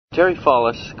Terry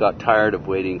Fallis got tired of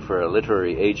waiting for a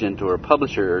literary agent or a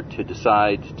publisher to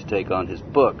decide to take on his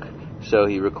book, so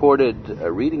he recorded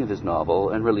a reading of his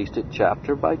novel and released it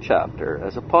chapter by chapter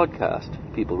as a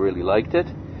podcast. People really liked it.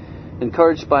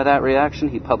 Encouraged by that reaction,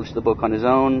 he published the book on his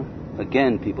own.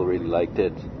 Again, people really liked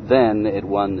it. Then it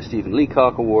won the Stephen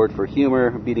Leacock Award for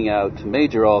Humor, beating out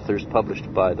major authors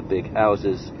published by the big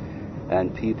houses,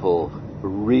 and people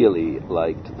really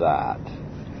liked that.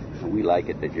 We like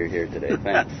it that you're here today.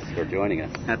 Thanks for joining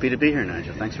us. Happy to be here,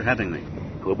 Nigel. Thanks for having me.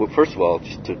 Well, first of all,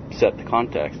 just to set the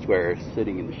context, we're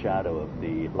sitting in the shadow of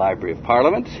the Library of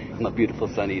Parliament on a beautiful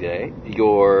sunny day.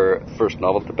 Your first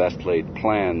novel, The Best Laid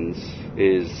Plans,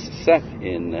 is set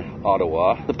in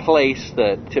Ottawa, the place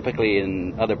that typically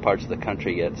in other parts of the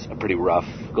country gets a pretty rough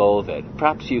go of it.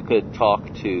 Perhaps you could talk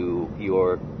to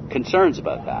your concerns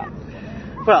about that.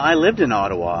 Well, I lived in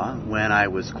Ottawa when I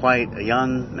was quite a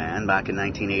young man back in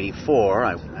 1984.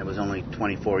 I was only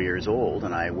 24 years old,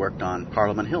 and I worked on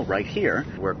Parliament Hill right here.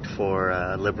 Worked for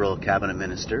a Liberal cabinet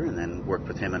minister and then worked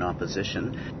with him in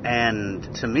opposition.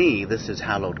 And to me, this is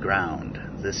hallowed ground.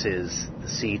 This is the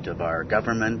seat of our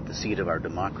government, the seat of our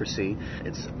democracy.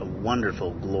 It's a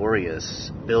wonderful,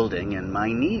 glorious building, and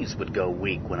my knees would go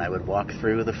weak when I would walk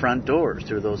through the front doors,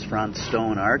 through those front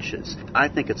stone arches. I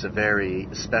think it's a very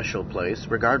special place,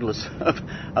 regardless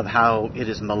of how it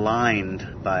is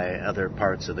maligned by other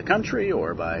parts of the country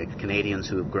or by Canadians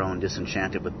who have grown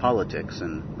disenchanted with politics.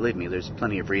 And believe me, there's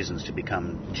plenty of reasons to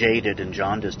become jaded and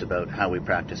jaundiced about how we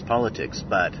practice politics,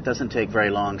 but it doesn't take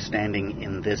very long standing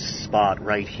in this spot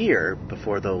right here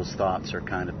before those thoughts are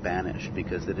kind of banished,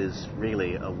 because it is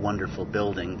really a wonderful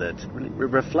building that really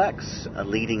reflects a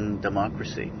leading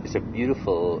democracy. It's a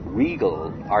beautiful,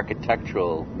 regal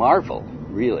architectural marvel,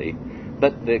 really.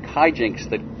 But the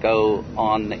hijinks that go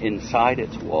on inside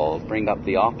its walls bring up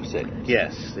the opposite.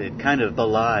 Yes, it kind of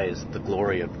belies the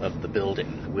glory of the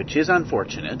building, which is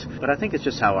unfortunate, but I think it's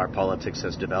just how our politics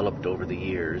has developed over the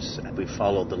years. We've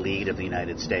followed the lead of the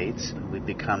United States. We've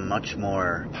become much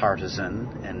more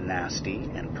partisan and nasty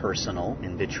and personal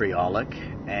and vitriolic,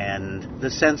 and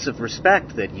the sense of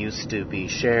respect that used to be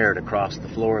shared across the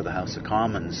floor of the House of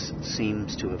Commons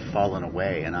seems to have fallen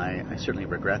away, and I certainly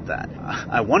regret that.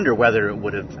 I wonder whether it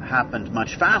would have happened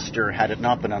much faster had it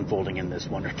not been unfolding in this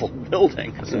wonderful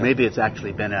building. So maybe it's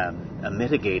actually been a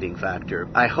mitigating factor.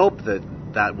 I hope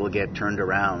that will get turned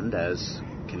around as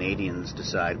Canadians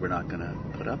decide we're not going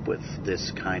to put up with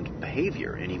this kind of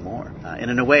behavior anymore.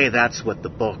 And in a way, that's what the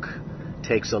book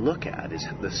takes a look at, is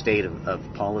the state of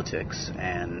politics,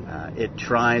 and it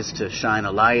tries to shine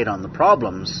a light on the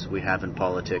problems we have in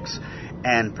politics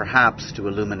and perhaps to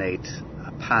illuminate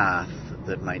a path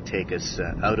that might take us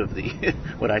out of the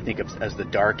what I think of as the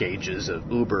dark ages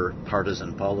of uber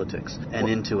partisan politics and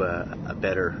into a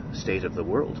better state of the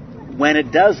world. When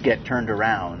it does get turned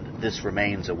around, this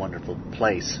remains a wonderful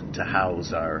place to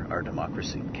house our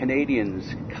democracy. Canadians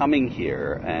coming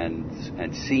here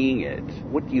and seeing it,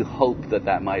 what do you hope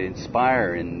that might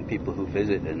inspire in people who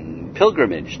visit and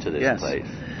pilgrimage to this place?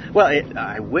 Well,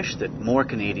 I wish that more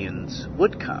Canadians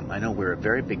would come. I know we're a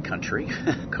very big country,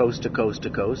 coast to coast to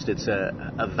coast. It's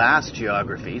a vast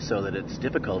geography, so that it's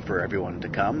difficult for everyone to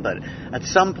come. But at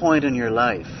some point in your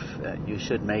life, you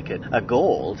should make it a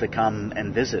goal to come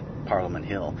and visit Parliament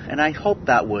Hill. And I hope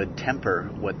that would temper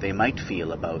what they might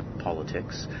feel about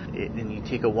politics. And you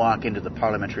take a walk into the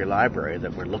parliamentary library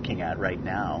that we're looking at right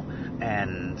now,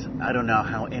 and I don't know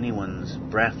how anyone's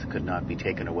breath could not be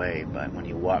taken away by when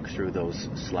you walk through those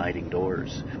sliding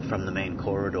doors from the main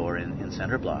corridor in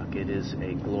Centre Block. It is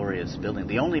a glorious building.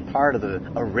 The only part of the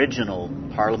original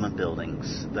Parliament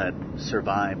buildings that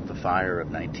survived the fire of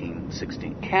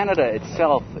 1916. Canada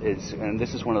itself is, and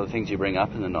this is one of the things you bring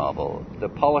up in the novel, the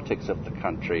politics of the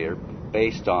country are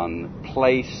based on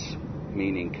place,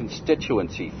 meaning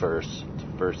constituency first,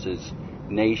 versus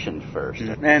nation first.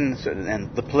 And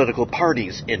the political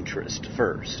party's interest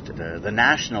first. The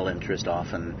national interest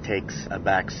often takes a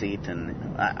back seat,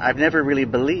 and I've never really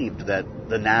believed that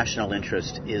the national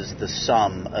interest is the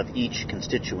sum of each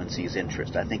constituency's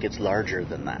interest. I think it's larger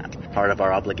than that. Part of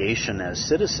our obligation as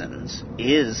citizens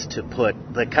is to put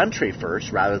the country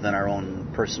first rather than our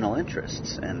own personal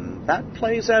interests, and that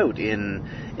plays out in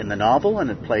the novel, and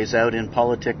it plays out in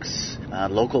politics,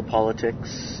 local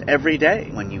politics, every day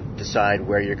when you decide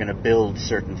where you're going to build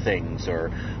certain things or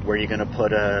where you're going to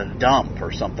put a dump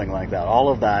or something like that. All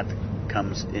of that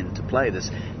comes into play, this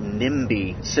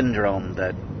NIMBY syndrome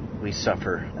that we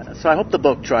suffer. So I hope the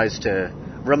book tries to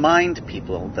remind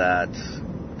people that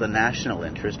the national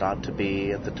interest ought to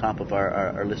be at the top of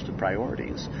our list of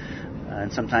priorities.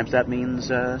 And sometimes that means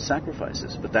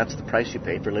sacrifices. But that's the price you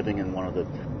pay for living in one of the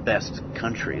best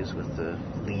countries with the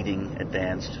leading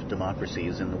advanced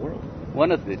democracies in the world.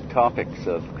 One of the topics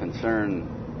of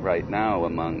concern right now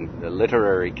among the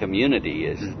literary community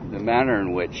is the manner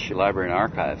in which Library and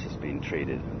Archives has been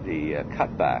treated. The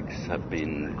cutbacks have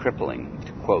been crippling,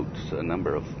 to quote a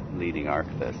number of leading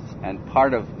archivists. And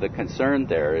part of the concern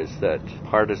there is that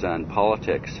partisan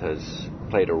politics has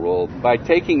played a role by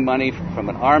taking money from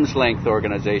an arm's-length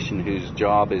organization whose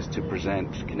job is to present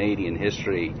Canadian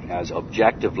history as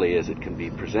objectively as it can be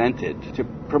presented, to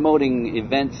promoting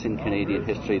events in Canadian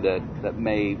history that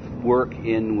may work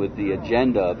in with the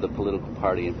agenda of the political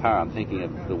party in power. I'm thinking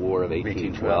of the War of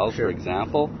 1812, for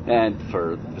example, and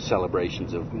for the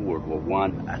celebrations of World War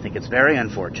I. I think it's very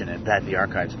unfortunate that the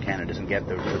Archives of Canada doesn't get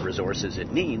the resources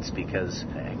it needs, because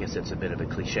I guess it's a bit of a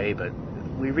cliche, but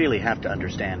we really have to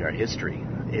understand our history.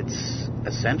 It's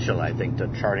essential, I think, to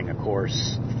charting a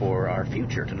course for our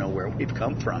future, to know where we've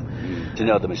come from. To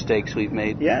know the mistakes we've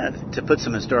made. Yeah, to put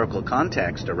some historical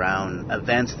context around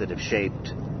events that have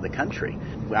shaped the country.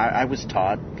 I was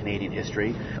taught Canadian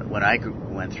history when I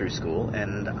went through school,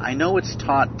 and I know it's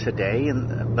taught today,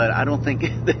 but I don't think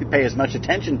they pay as much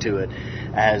attention to it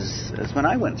as when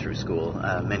I went through school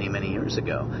many, many years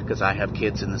ago, because I have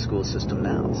kids in the school system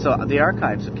now. So the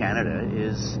Archives of Canada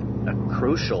is a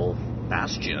crucial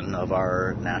bastion of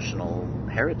our national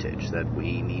heritage that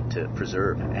we need to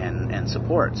preserve and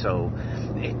support. So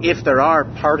if there are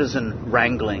partisan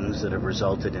wranglings that have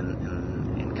resulted in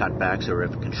cutbacks or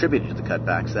have contributed to the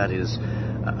cutbacks, that is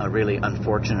a really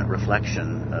unfortunate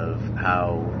reflection of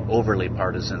how overly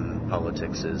partisan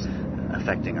politics is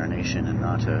affecting our nation in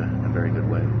not a very good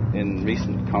way. In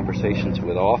recent conversations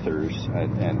with authors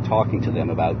and talking to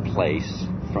them about place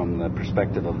from the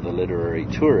perspective of the literary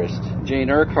tourist,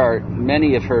 Jane Urquhart,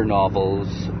 many of her novels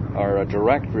are a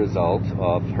direct result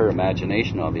of her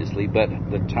imagination, obviously, but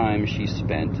the time she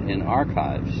spent in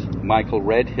archives. Michael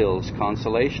Redhill's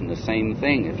Consolation, the same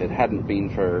thing. If it hadn't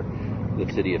been for the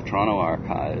City of Toronto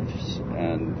archives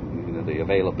and the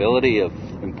availability of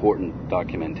important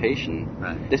documentation,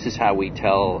 right. This is how we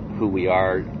tell who we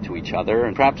are to each other.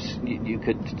 And perhaps you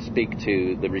could speak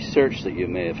to the research that you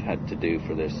may have had to do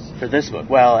for this. For this book?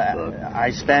 Well,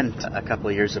 I spent a couple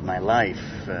of years of my life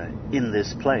in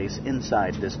this place,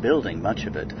 inside this building, much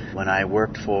of it, when I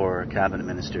worked for cabinet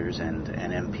ministers and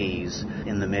MPs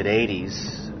in the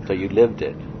mid-'80s. So you lived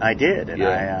it? I did, and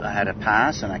I had a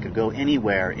pass, and I could go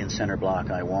anywhere in Centre Block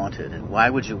I wanted. And why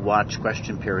would you watch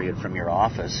Question Period from your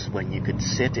office when you could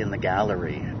sit in the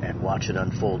gallery and watch it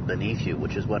unfold beneath you,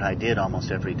 which is what I did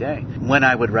almost every day. When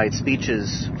I would write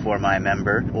speeches for my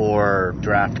member or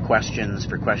draft questions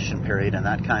for Question Period and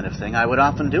that kind of thing, I would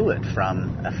often do it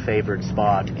from a favored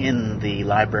spot in the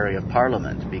Library of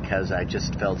Parliament, because I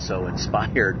just felt so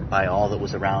inspired by all that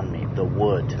was around me, the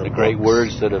wood, the great books.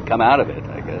 Words that have come out of it,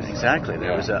 I guess. Exactly.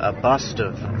 There was a bust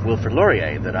of Wilfrid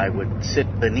Laurier that I would sit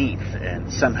beneath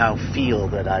and somehow feel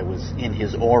that I was in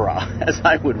his aura as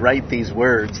I would write these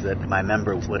words that my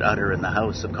member would utter in the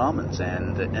House of Commons.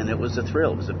 And it was a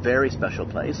thrill. It was a very special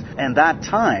place. And that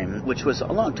time, which was a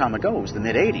long time ago, it was the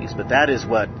mid-'80s, but that is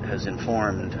what has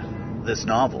informed this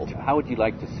novel. How would you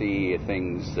like to see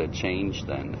things change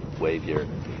then, Wave your...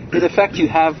 In effect, you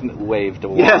have waved a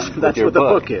wand. Yes, that's your what the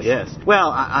book. book is. Yes.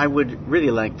 Well, I would really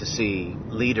like to see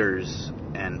leaders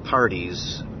and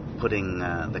parties putting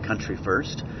the country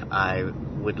first. I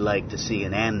would like to see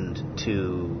an end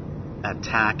to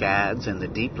attack ads and the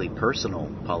deeply personal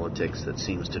politics that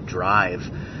seems to drive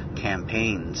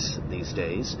campaigns these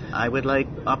days. I would like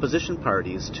opposition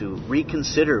parties to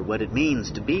reconsider what it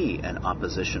means to be an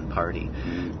opposition party.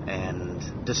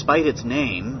 And despite its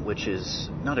name, which is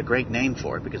not a great name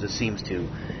for it because it seems to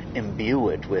imbue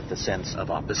it with a sense of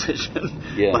opposition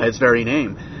by its very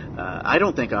name, I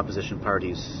don't think opposition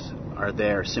parties are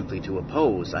there simply to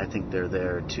oppose. I think they're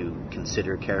there to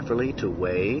consider carefully, to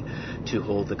weigh, to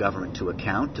hold the government to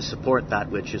account, to support that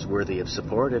which is worthy of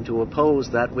support, and to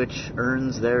oppose that which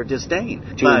earns their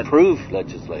disdain. To improve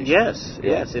legislation. Yes.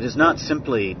 It is not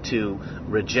simply to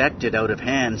reject it out of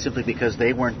hand simply because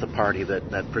they weren't the party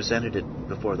that presented it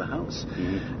before the House.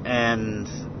 And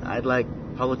I'd like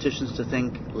politicians to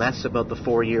think less about the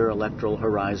 4-year electoral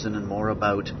horizon and more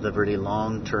about the very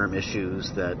long-term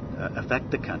issues that affect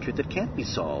the country that can't be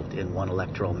solved in one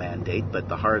electoral mandate, but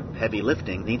the hard, heavy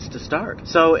lifting needs to start.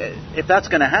 So if that's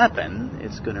going to happen,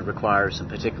 it's going to require some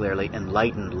particularly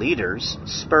enlightened leaders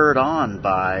spurred on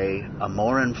by a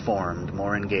more informed,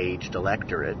 more engaged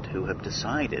electorate who have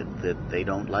decided that they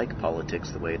don't like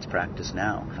politics the way it's practiced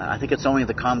now. I think it's only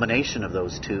the combination of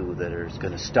those two that is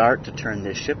going to start to turn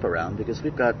this ship around, because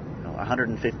we've got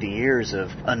 150 years of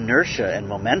inertia and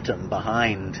momentum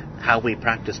behind how we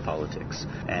practice politics.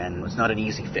 And it's not an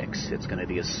easy fix. It's going to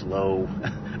be a slow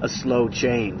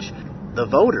change. The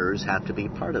voters have to be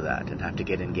part of that and have to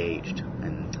get engaged.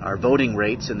 And our voting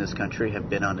rates in this country have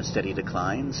been on a steady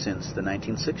decline since the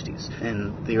 1960s.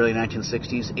 In the early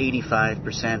 1960s,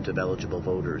 85% of eligible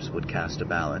voters would cast a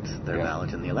ballot, their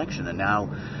ballot in the election, and now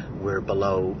we're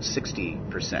below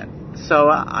 60%. So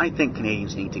I think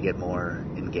Canadians need to get more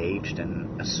engaged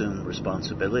and assume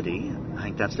responsibility. I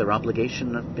think that's their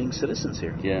obligation of being citizens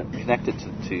here. Yeah, connected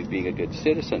to being a good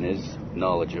citizen is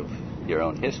knowledge of your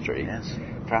own history. Yes.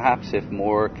 Perhaps if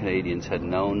more Canadians had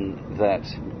known that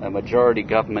a majority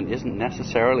government isn't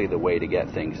necessarily the way to get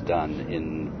things done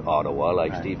in Ottawa,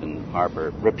 like Stephen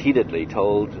Harper repeatedly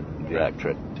told the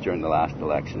electorate during the last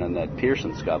election, and that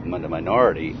Pearson's government, a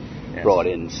minority, brought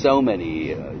in so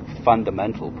many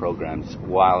fundamental programs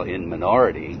while in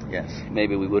minority,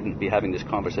 maybe we wouldn't be having this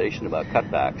conversation about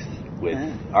cutbacks with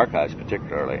archives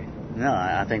particularly. No,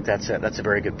 I think that's a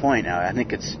very good point. Now, I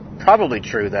think it's probably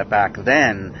true that back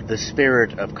then the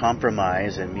spirit of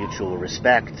compromise and mutual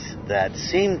respect that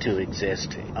seemed to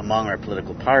exist among our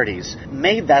political parties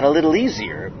made that a little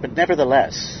easier. But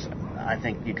nevertheless, I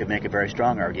think you could make a very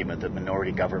strong argument that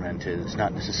minority government is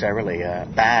not necessarily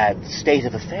a bad state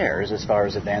of affairs as far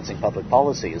as advancing public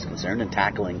policy is concerned and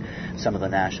tackling some of the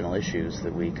national issues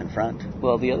that we confront.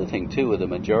 Well, the other thing, too, with a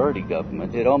majority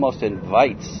government, it almost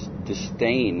invites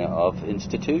disdain of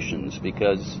institutions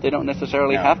because they don't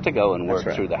necessarily have to go and work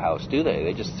through the House, do they?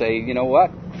 They just say, you know what,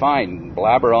 fine,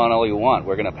 blabber on all you want,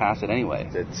 we're going to pass it anyway.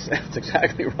 That's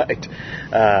exactly right.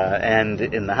 And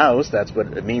in the House, that's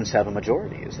what it means to have a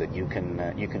majority, is that you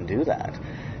can do that.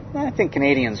 And I think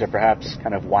Canadians are perhaps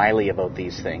kind of wily about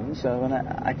these things, and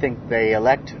I think they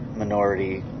elect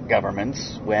minority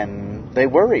governments when they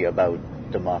worry about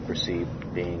democracy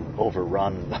being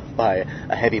overrun by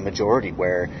a heavy majority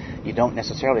where you don't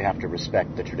necessarily have to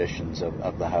respect the traditions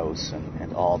of the House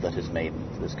and all that has made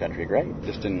this country great.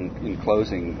 Just in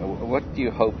closing, what do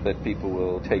you hope that people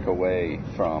will take away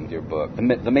from your book?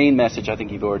 The main message I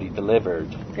think you've already delivered.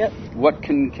 Yep. What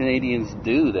can Canadians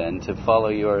do then to follow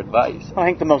your advice? I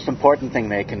think the most important thing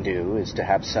they can do is to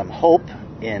have some hope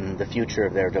in the future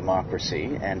of their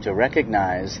democracy and to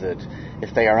recognize that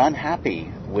if they are unhappy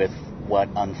with what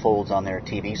unfolds on their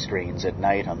TV screens at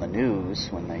night on the news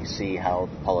when they see how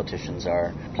politicians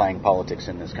are playing politics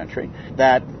in this country,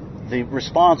 that the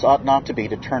response ought not to be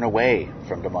to turn away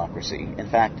from democracy. In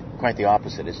fact, quite the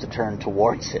opposite, is to turn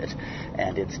towards it.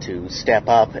 And it's to step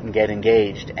up and get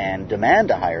engaged and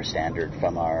demand a higher standard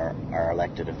from our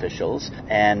elected officials.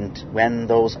 And when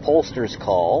those pollsters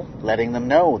call, letting them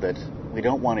know that we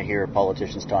don't want to hear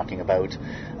politicians talking about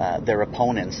their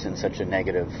opponents in such a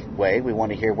negative way. We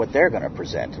want to hear what they're going to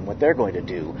present and what they're going to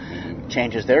do,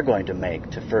 changes they're going to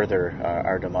make to further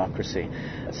our democracy.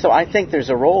 So I think there's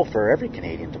a role for every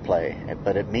Canadian to play,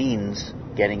 but it means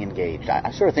getting engaged.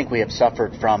 I sort of think we have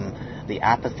suffered from the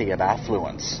apathy of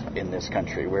affluence in this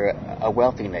country. We're a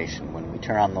wealthy nation. When we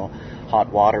turn on the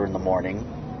hot water in the morning,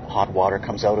 hot water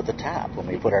comes out of the tap. When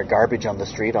we put our garbage on the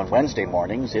street on Wednesday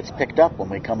mornings, it's picked up when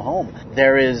we come home.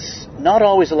 There is not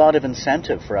always a lot of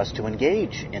incentive for us to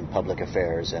engage in public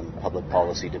affairs and public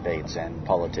policy debates and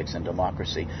politics and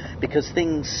democracy because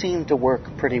things seem to work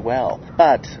pretty well.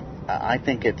 But I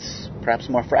think it's perhaps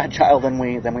more fragile than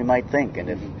we might think. And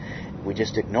if we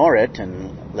just ignore it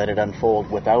and let it unfold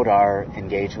without our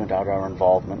engagement, without our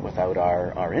involvement, without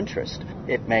our interest,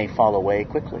 it may fall away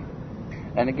quickly.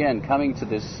 And again, coming to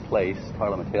this place,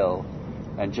 Parliament Hill,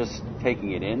 and just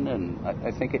taking it in, and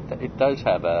I think it does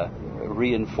have a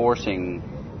reinforcing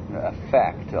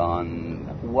effect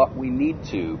on what we need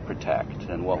to protect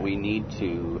and what we need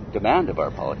to demand of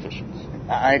our politicians.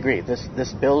 I agree.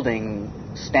 This building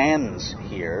stands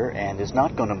here and is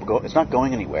not going to go. It's not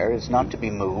going anywhere. It's not to be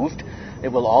moved. It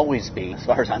will always be, as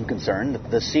far as I'm concerned,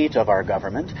 the seat of our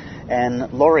government.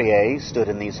 And Laurier stood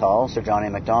in these halls. Sir John A.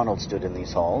 Macdonald stood in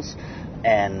these halls.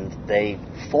 And they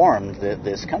formed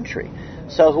this country.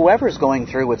 So whoever's going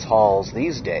through its halls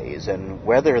these days, and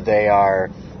whether they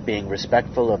are being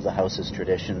respectful of the House's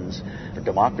traditions, or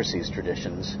democracy's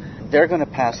traditions, they're going to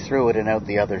pass through it and out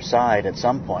the other side at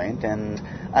some point, and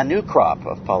a new crop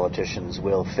of politicians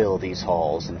will fill these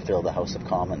halls and fill the House of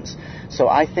Commons. So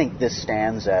I think this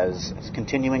stands as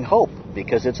continuing hope,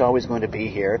 because it's always going to be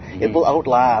here. Mm-hmm. It will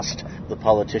outlast the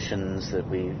politicians that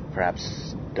we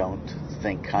perhaps don't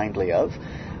think kindly of.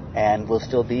 and will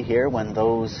still be here when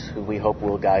those who we hope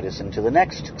will guide us into the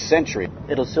next century.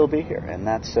 It'll still be here, and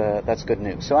that's good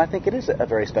news. So I think it is a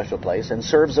very special place and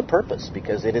serves a purpose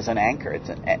because it is an anchor. It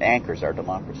anchors our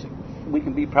democracy. We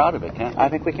can be proud of it, can't we? I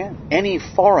think we can. Any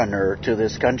foreigner to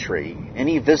this country,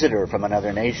 any visitor from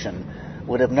another nation,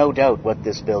 would have no doubt what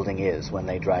this building is when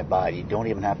they drive by. You don't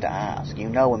even have to ask. You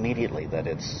know immediately that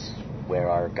it's where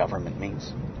our government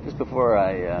meets. Just before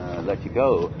I let you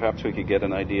go, perhaps we could get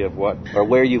an idea of what or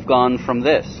where you've gone from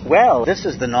this. Well, this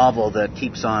is the novel that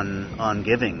keeps on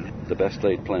giving. The Best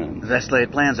Laid Plans. The Best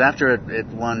Laid Plans. After it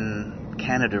won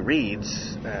Canada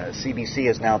Reads, CBC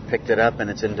has now picked it up, and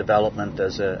it's in development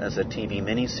as a TV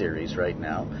miniseries right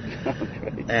now.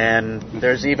 Great. And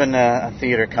there's even a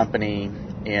theater company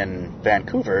in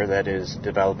Vancouver that is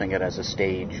developing it as a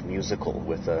stage musical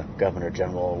with a Governor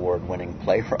General Award-winning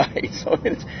playwright. So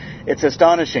it's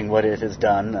astonishing what it has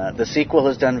done. The sequel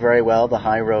has done very well, The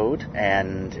High Road,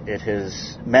 and it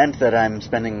has meant that I'm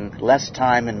spending less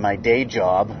time in my day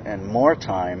job and more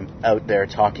time out there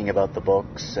talking about the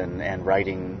books and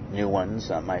writing new ones.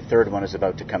 My third one is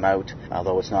about to come out,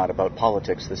 although it's not about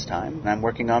politics this time. And I'm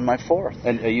working on my fourth.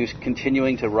 And are you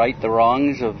continuing to right the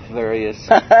wrongs of various...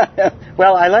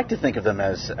 Well, I like to think of them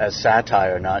as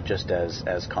satire, not just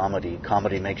as comedy.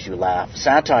 Comedy makes you laugh.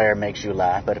 Satire makes you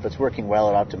laugh, but if it's working well,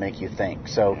 it ought to make you think.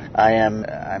 So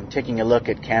I'm taking a look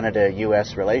at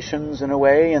Canada-U.S. relations in a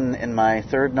way in my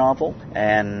third novel,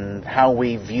 and how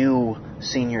we view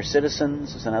senior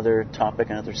citizens is another topic,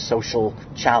 another social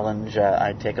challenge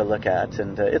I take a look at.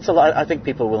 And it's a lot. I think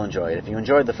people will enjoy it. If you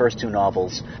enjoyed the first two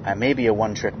novels, I may be a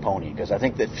one-trick pony, because I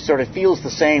think that sort of feels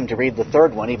the same to read the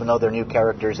third one, even though they're new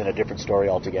characters in a different story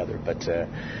altogether. But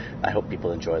I hope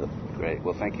people enjoy them. Great.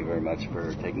 Well, thank you very much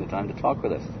for taking the time to talk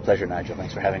with us. Pleasure, Nigel.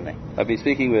 Thanks for having me. I've been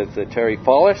speaking with Terry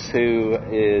Fallis, who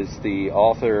is the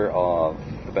author of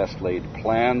The Best Laid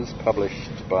Plans,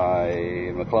 published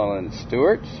by McClellan &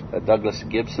 Stewart, a Douglas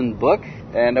Gibson book.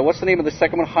 And what's the name of the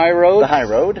second one? High Road? The High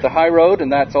Road. The High Road,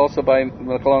 and that's also by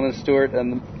McClellan & Stewart,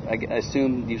 and I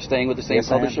assume you're staying with the same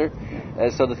publisher?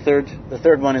 So the third? The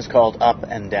third one is called Up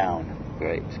and Down.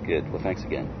 Great. Good. Well, thanks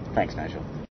again. Thanks, Nigel.